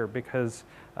bit here, because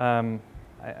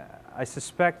I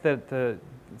suspect that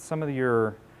some of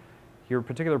your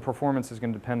particular performance is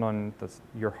going to depend on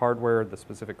your hardware, the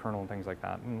specific kernel, and things like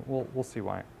that. And we'll see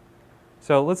why.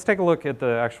 So let's take a look at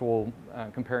the actual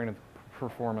comparing the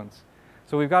performance.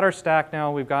 So we've got our stack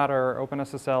now. We've got our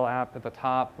OpenSSL app at the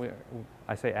top.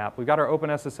 I say app. We've got our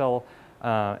OpenSSL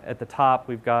at the top.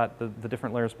 We've got the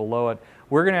different layers below it.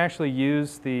 We're going to actually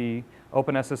use the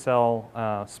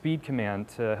OpenSSL speed command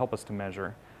to help us to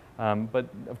measure. But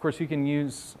of course, you can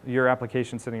use your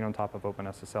application sitting on top of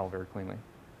OpenSSL very cleanly.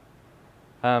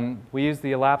 We use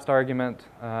the elapsed argument,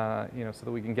 so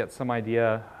that we can get some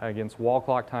idea against wall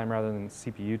clock time rather than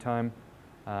CPU time.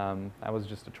 That was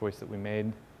just a choice that we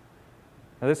made.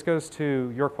 Now this goes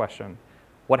to your question.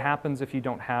 What happens if you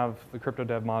don't have the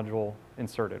CryptoDev module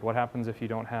inserted? What happens if you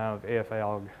don't have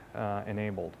AFALG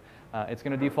enabled? It's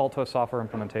going to default to a software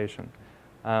implementation.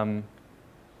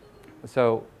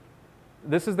 So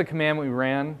this is the command we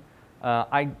ran.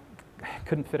 I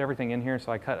couldn't fit everything in here,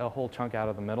 so I cut a whole chunk out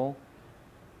of the middle.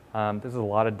 This is a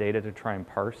lot of data to try and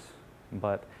parse.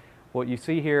 But what you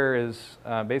see here is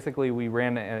basically we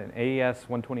ran an AES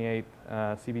 128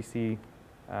 CBC,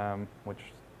 which,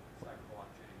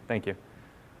 thank you.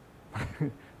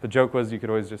 The joke was you could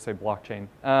always just say blockchain.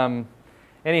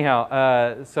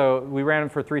 Anyhow, so we ran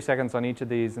for 3 seconds on each of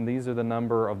these, and these are the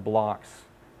number of blocks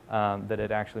that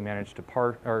it actually managed to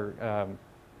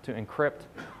to encrypt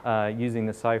using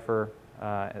the cipher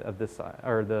of this size,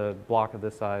 or the block of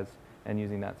this size, and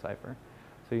using that cipher.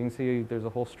 So you can see there's a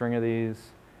whole string of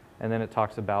these, and then it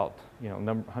talks about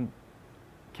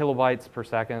kilobytes per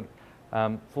second.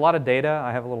 It's a lot of data.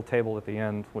 I have a little table at the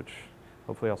end, which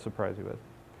hopefully I'll surprise you with.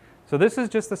 So this is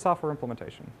just the software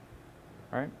implementation,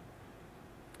 all right?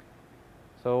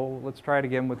 So let's try it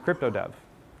again with CryptoDev.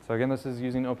 So again, this is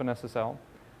using OpenSSL.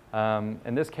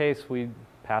 In this case, we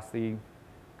pass the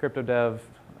CryptoDev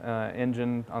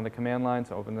engine on the command line,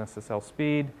 so OpenSSL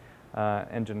speed,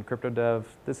 engine CryptoDev.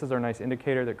 This is our nice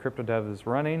indicator that CryptoDev is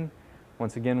running.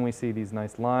 Once again, we see these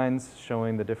nice lines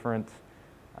showing the different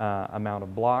amount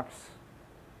of blocks.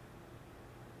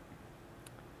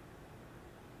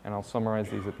 And I'll summarize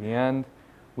these at the end.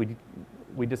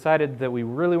 We decided that we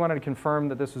really wanted to confirm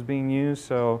that this was being used,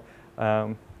 so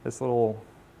this little,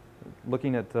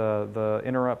 looking at the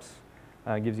interrupts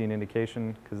gives you an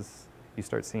indication, because you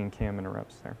start seeing CAAM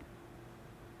interrupts there.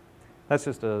 That's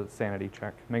just a sanity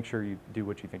check. Make sure you do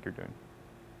what you think you're doing.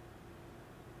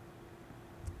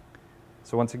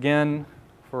 So once again,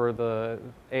 for the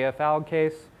AFALG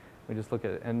case, we just look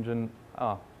at engine.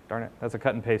 Oh, darn it, that's a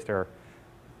cut and paste error.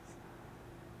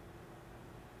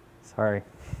 Sorry.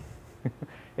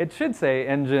 It should say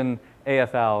engine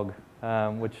AFALG,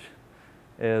 which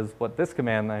is what this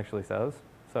command actually says.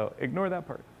 So ignore that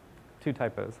part. 2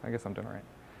 typos. I guess I'm doing it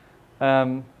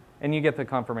right. And you get the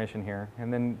confirmation here.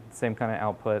 And then same kind of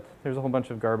output. There's a whole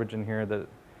bunch of garbage in here that,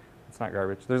 it's not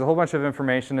garbage. There's a whole bunch of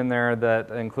information in there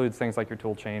that includes things like your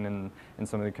tool chain and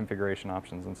some of the configuration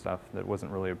options and stuff that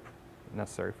wasn't really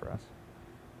necessary for us.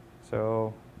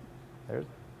 So there's.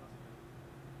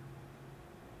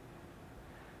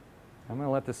 I'm going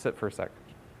to let this sit for a sec.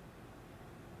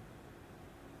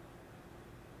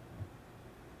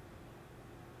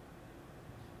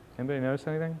 Anybody notice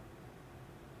anything?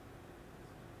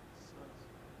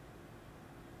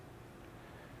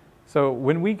 So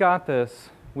when we got this,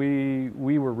 we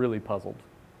were really puzzled.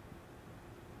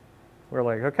 We're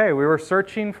like, okay, we were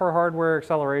searching for hardware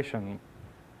acceleration,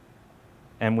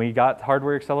 and we got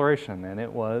hardware acceleration, and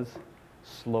it was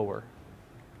slower.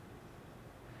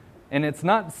 And it's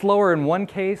not slower in one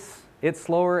case, it's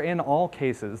slower in all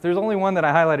cases. There's only one that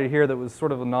I highlighted here that was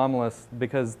sort of anomalous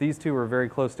because these two were very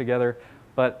close together,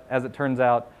 but as it turns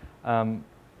out,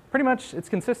 pretty much it's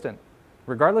consistent.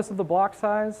 Regardless of the block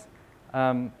size,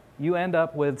 you end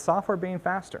up with software being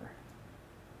faster.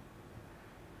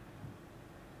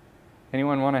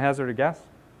 Anyone want to hazard a guess?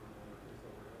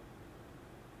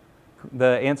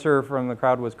 The answer from the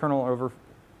crowd was kernel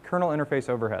interface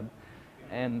overhead.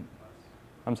 And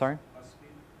I'm sorry?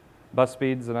 Bus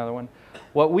speed is another one.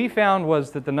 What we found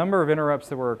was that the number of interrupts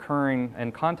that were occurring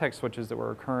and context switches that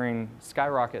were occurring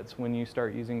skyrockets when you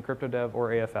start using CryptoDev or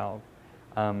AFALG.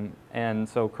 And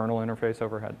so kernel interface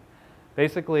overhead.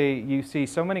 Basically, you see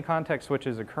so many context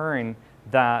switches occurring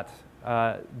that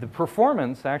the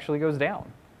performance actually goes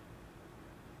down.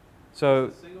 So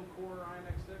Is it a single core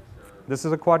i.MX6? Or? This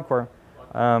is a quad core.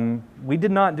 We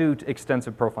did not do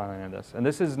extensive profiling of this. And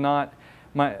this is not,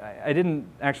 I didn't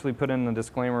actually put in the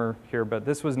disclaimer here, but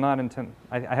this was not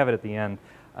I have it at the end.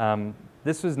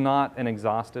 This was not an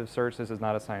exhaustive search. This is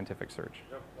not a scientific search.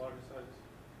 Yep, larger sizes.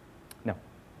 No.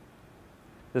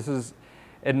 This is,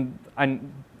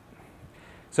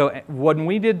 so when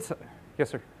we did, yes,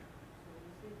 sir.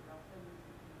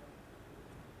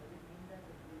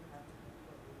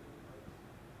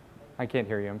 I can't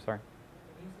hear you, I'm sorry.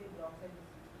 When you say block size is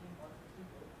 16 or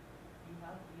 64, you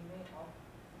have delay of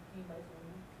 16 bytes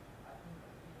only.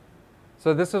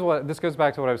 So this goes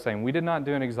back to what I was saying. We did not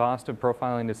do an exhaustive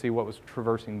profiling to see what was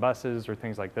traversing buses or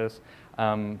things like this.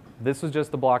 This was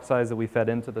just the block size that we fed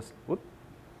into this. Whoop.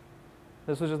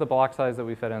 This was just the block size that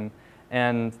we fed in.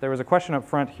 And there was a question up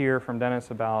front here from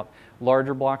Dennis about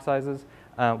larger block sizes.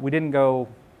 We didn't go,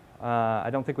 I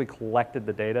don't think we collected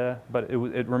the data, but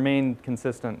it remained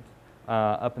consistent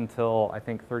up until, I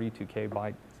think, 32K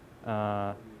bytes.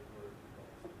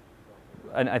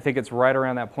 And I think it's right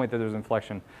around that point that there's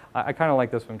inflection. I kind of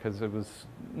like this one because it was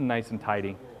nice and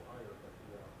tidy.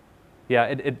 Yeah,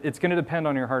 it's going to depend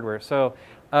on your hardware. So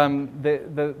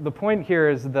the point here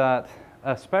is that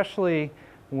especially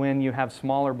when you have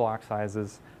smaller block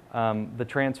sizes, the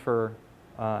transfer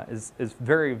is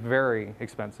very, very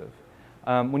expensive.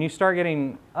 When you start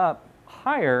getting up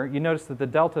higher, you notice that the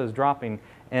delta is dropping.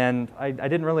 And I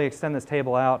didn't really extend this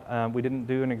table out. We didn't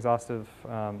do an exhaustive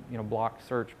block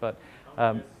search, but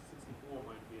 64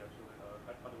 might be actually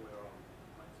other way around,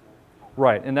 quite small.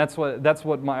 Right, and that's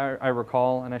what I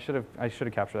recall, and I should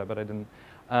have captured that, but I didn't.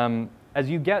 As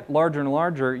you get larger and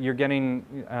larger, you're getting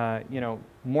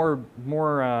more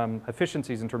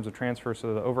efficiencies in terms of transfer,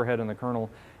 so the overhead in the kernel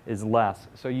is less.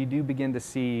 So you do begin to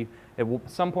see at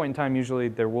some point in time. Usually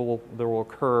there will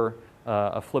occur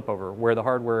a flip over where the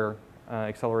hardware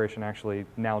acceleration actually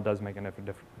now does make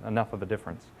enough of a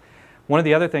difference. One of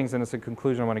the other things, and it's a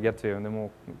conclusion I want to get to, and then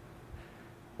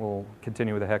we'll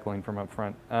continue with the heckling from up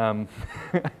front,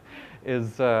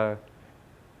 is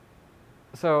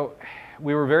so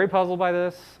we were very puzzled by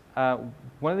this.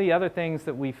 One of the other things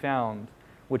that we found,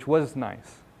 which was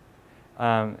nice,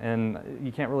 and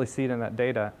you can't really see it in that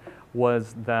data,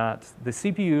 was that the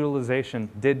CPU utilization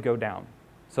did go down.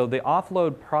 So the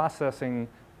offload processing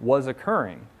was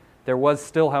occurring. There was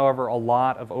still, however, a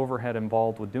lot of overhead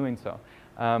involved with doing so.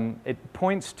 It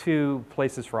points to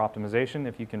places for optimization.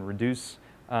 If you can reduce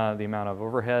the amount of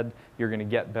overhead, you're going to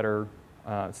get better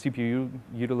CPU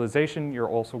utilization. You're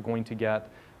also going to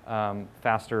get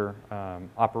faster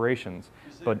operations.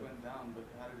 You said But it went down, but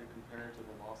how did it compare to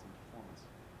the loss in performance?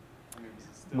 I mean, was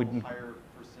it still higher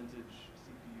percentage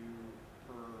CPU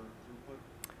per throughput?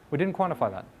 we didn't quantify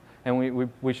that, and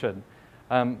we should.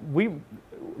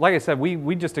 Like I said,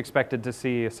 we just expected to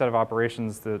see a set of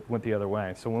operations that went the other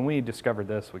way. So when we discovered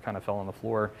this, we kind of fell on the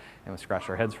floor and we scratched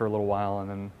our heads for a little while, and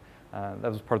then that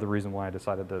was part of the reason why I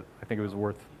decided that I think it was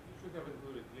worth. You should have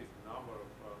included at least the number of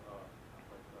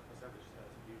percentage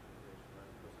CPU utilization,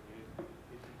 right? Because I mean,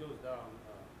 if it goes down.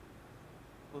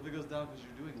 Well, if it goes down because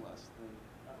you're doing less, then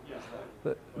Yeah.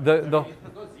 it's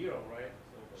It's not zero, right?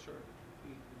 So, sure.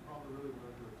 You probably really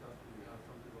want to do a test where you have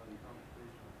something like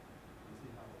computation and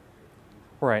see how it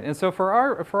affects. Right, and so for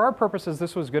our purposes,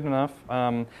 this was good enough.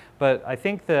 But I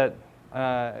think that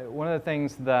one of the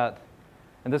things that,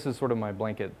 and this is sort of my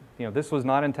blanket, this was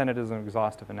not intended as an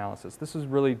exhaustive analysis. This is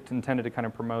really intended to kind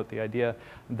of promote the idea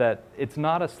that it's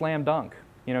not a slam dunk.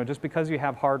 Just because you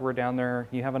have hardware down there,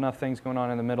 you have enough things going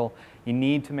on in the middle, you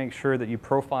need to make sure that you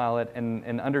profile it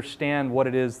and understand what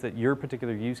it is that your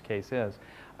particular use case is.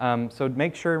 So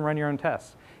make sure and run your own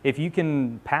tests. If you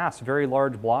can pass very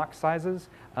large block sizes,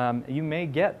 you may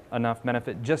get enough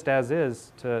benefit just as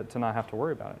is to not have to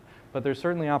worry about it. But there's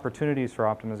certainly opportunities for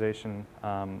optimization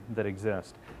that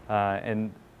exist.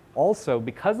 And also,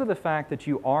 because of the fact that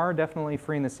you are definitely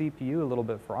freeing the CPU a little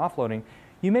bit for offloading,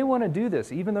 you may want to do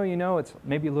this, even though you know it's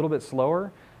maybe a little bit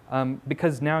slower,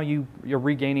 because now you're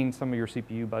regaining some of your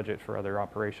CPU budget for other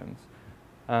operations.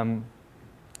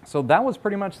 So that was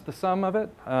pretty much the sum of it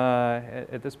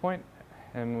at this point.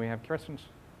 And we have questions?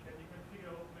 Can you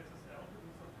configure OpenSSL to do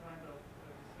some kind of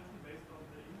decision based on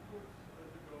the inputs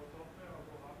to go software or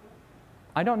go hardware?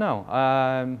 I don't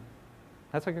know.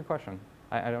 That's a good question.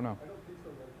 I don't know. I don't think so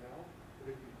right now, but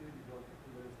if you did, you don't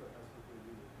implement that has something to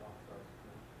do with block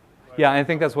size. Yeah, I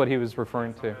think that's what he was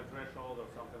referring to. threshold or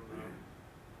something.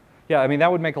 Yeah, I mean,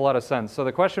 that would make a lot of sense. So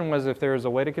the question was if there's a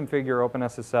way to configure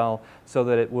OpenSSL so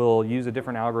that it will use a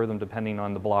different algorithm depending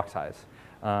on the block size.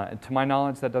 To my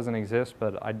knowledge, that doesn't exist,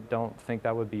 but I don't think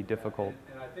that would be difficult.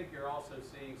 And I think you're also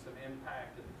seeing some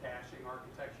impact of the caching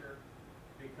architecture,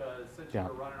 because since you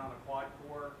were running on a quad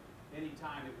core,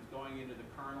 anytime it was going into the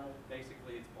kernel,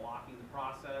 basically it's blocking the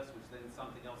process, which then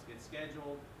something else gets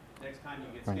scheduled. Next time you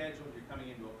get scheduled, you're coming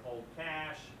into a cold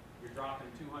cache. You're dropping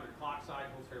 200 clock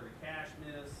cycles for every cache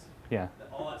miss. Yeah.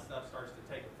 All that stuff starts to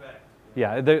take effect.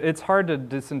 Yeah, it's hard to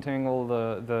disentangle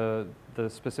the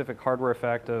specific hardware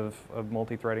effect of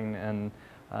multi-threading and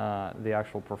the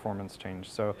actual performance change.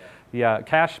 So yeah,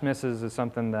 cache misses is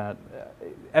something that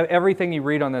everything you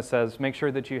read on this says make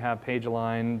sure that you have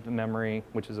page-aligned memory,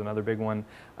 which is another big one.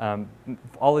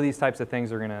 All of these types of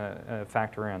things are going to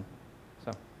factor in.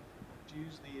 So. Did you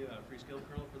use the Freescale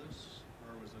kernel for this,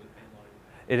 or was it inline?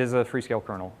 It is a Freescale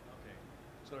kernel. Okay.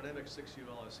 So an MX6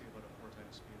 UL, I see about a 4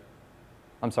 times speed up.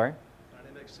 I'm sorry?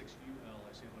 An MX6 UL,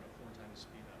 I see about a 4 times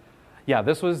speed up. Yeah,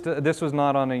 this was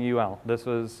not on a UL. This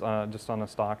was just on a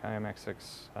stock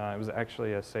i.MX6. It was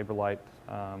actually a Saberlight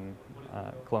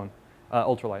clone,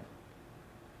 ultralight.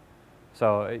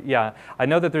 So yeah, I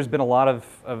know that there's been a lot of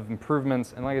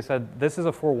improvements, and like I said, this is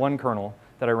a 4.1 kernel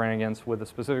that I ran against with a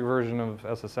specific version of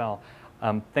SSL.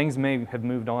 Things may have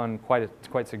moved on quite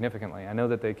significantly. I know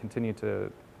that they continue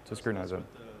to scrutinize it.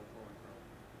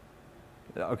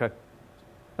 Okay,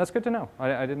 that's good to know.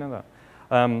 I didn't know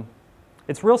that.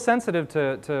 It's real sensitive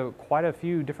to quite a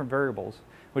few different variables,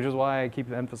 which is why I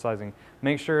keep emphasizing.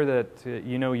 Make sure that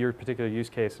you know your particular use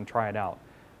case and try it out.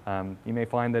 You may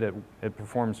find that it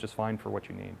performs just fine for what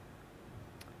you need.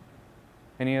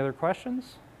 Any other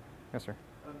questions? Yes, sir.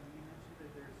 You mentioned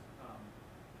that there's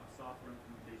a software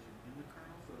implementation in the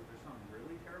kernel, so is there something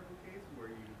really terrible case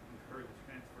where you incur the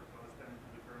transfer cost down to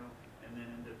the kernel and then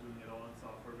end up doing it all in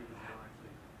software because you don't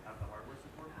actually have the hardware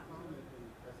support for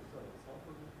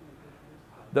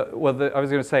it? I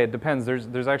was going to say it depends.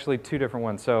 There's actually two different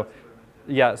ones. So,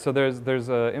 yeah. So there's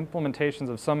implementations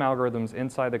of some algorithms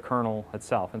inside the kernel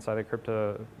itself, inside the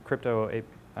crypto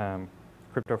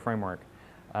framework,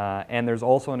 and there's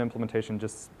also an implementation,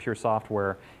 just pure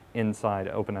software, inside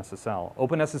OpenSSL.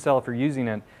 OpenSSL, if you're using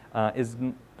it, I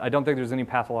don't think there's any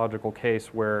pathological case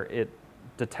where it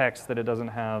detects that it doesn't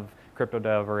have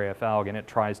CryptoDev or AFalg and it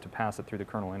tries to pass it through the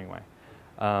kernel anyway.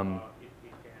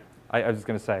 I was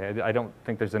going to say, I don't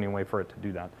think there's any way for it to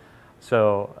do that.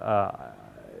 So,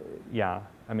 yeah,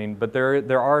 I mean, but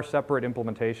there are separate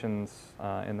implementations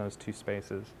in those two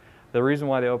spaces. The reason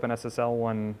why the OpenSSL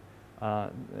one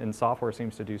in software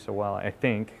seems to do so well, I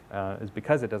think, is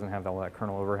because it doesn't have all that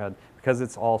kernel overhead. Because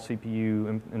it's all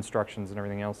CPU instructions and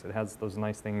everything else, it has those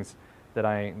nice things that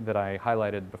I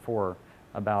highlighted before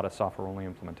about a software-only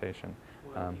implementation.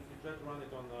 Well, if you just run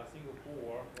it on a single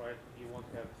core, right, you won't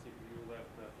have CPU left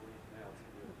for anything else.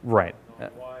 Right.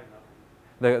 Why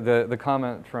not? The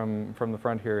comment from the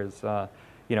front here is,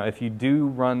 you know, if you do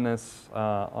run this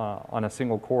on a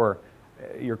single core,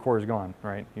 your core is gone,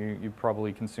 right? You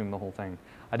probably consume the whole thing.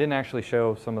 I didn't actually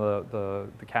show some of the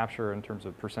capture in terms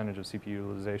of percentage of CPU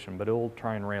utilization, but it'll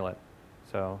try and rail it.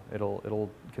 So it'll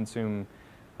consume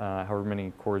however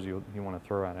many cores you want to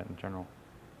throw at it in general.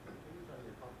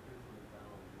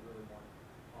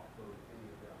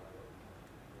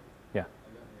 Yeah.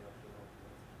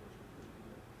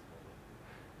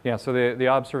 Yeah, so the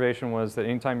observation was that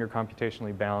anytime you're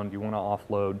computationally bound, you want to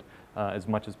offload as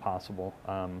much as possible.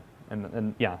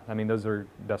 And yeah, I mean, those are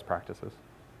best practices.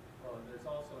 Well, and there's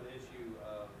also an issue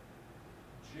of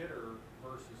jitter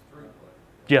versus throughput.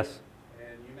 Yes.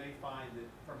 And you may find that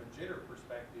from a jitter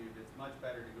perspective, it's much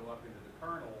better to go up into the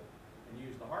kernel and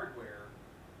use the hardware.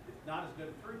 It's not as good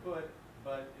a throughput,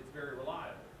 but it's very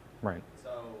reliable. Right.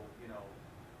 So, you know,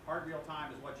 hard real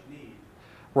time is what you need.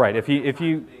 Right. If you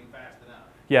being fast enough.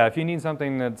 Yeah, if you need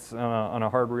something that's on a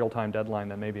hard real-time deadline,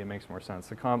 then maybe it makes more sense.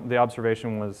 The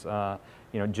observation was,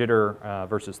 you know, jitter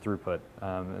versus throughput,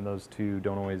 and those two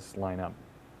don't always line up.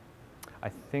 I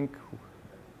think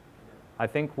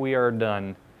we are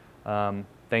done.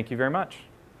 Thank you very much.